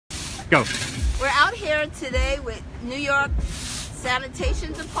Go. We're out here today with New York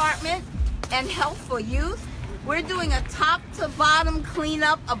Sanitation Department and Health for Youth. We're doing a top to bottom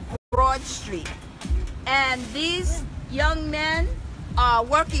cleanup of Broad Street. And these young men are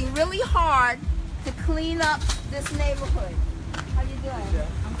working really hard to clean up this neighborhood. How you doing?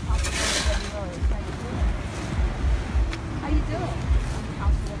 I'm Councilwoman Debbie Rose. How you doing? I'm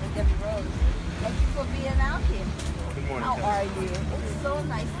Councilwoman Debbie Rose. Thank you for being out here. Good morning. How are you? It's so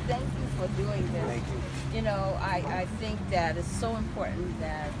nice. Thank you for doing this. Thank you. You know, I think that it's so important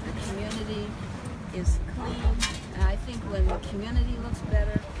that the community is clean. And I think when the community looks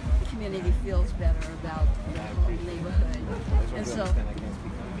better, the community feels better about the whole neighborhood. And so,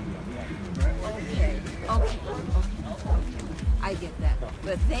 okay. I get that.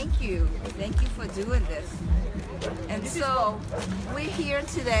 But thank you for doing this. And so, we're here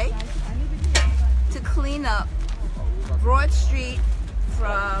today to clean up Broad Street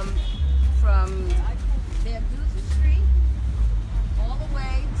from Vanduzer Street all the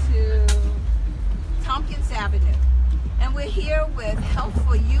way to Tompkins Avenue. And we're here with Health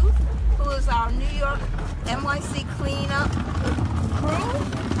for Youth, who is our New York NYC cleanup crew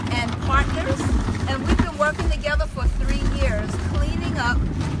and partners. And we've been working together for 3 years, cleaning up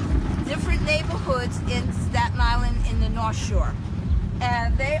different neighborhoods in Staten Island in the North Shore.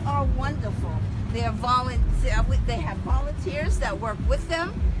 And they are wonderful. They have volunteers that work with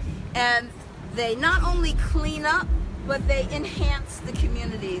them, and they not only clean up, but they enhance the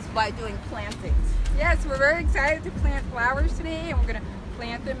communities by doing plantings. Yes, we're very excited to plant flowers today, and we're going to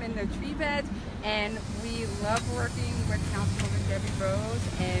plant them in the tree beds. And we love working with Councilwoman Debbie Rose,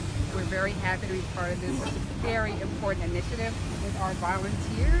 and we're very happy to be part of this very important initiative with our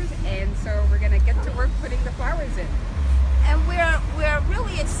volunteers. And so we're going to get to work putting the flowers in. And we're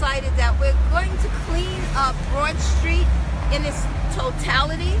really excited that we're going to clean up Broad Street in its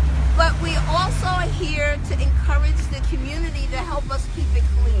totality, but we also are here to encourage the community to help us keep it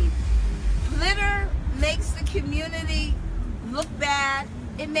clean. Litter makes the community look bad,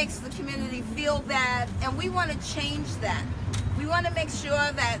 it makes the community feel bad, and we want to change that. We want to make sure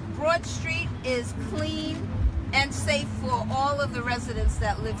that Broad Street is clean and safe for all of the residents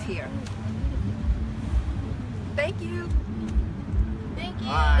that live here. Thank you. Thank you.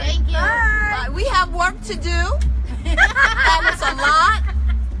 Bye. Thank you. Bye. We have work to do, and it's a lot.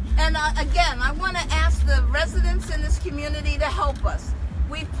 And again, I want to ask the residents in this community to help us.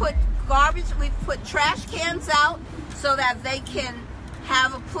 We've put trash cans out so that they can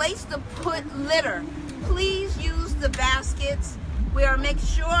have a place to put litter. Please use the baskets. We are making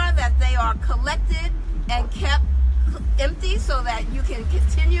sure that they are collected and kept empty so that you can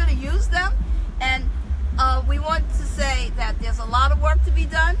continue to use them. And we want to say that there's a lot of work to be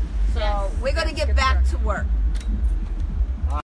done, so we're going to get back to work.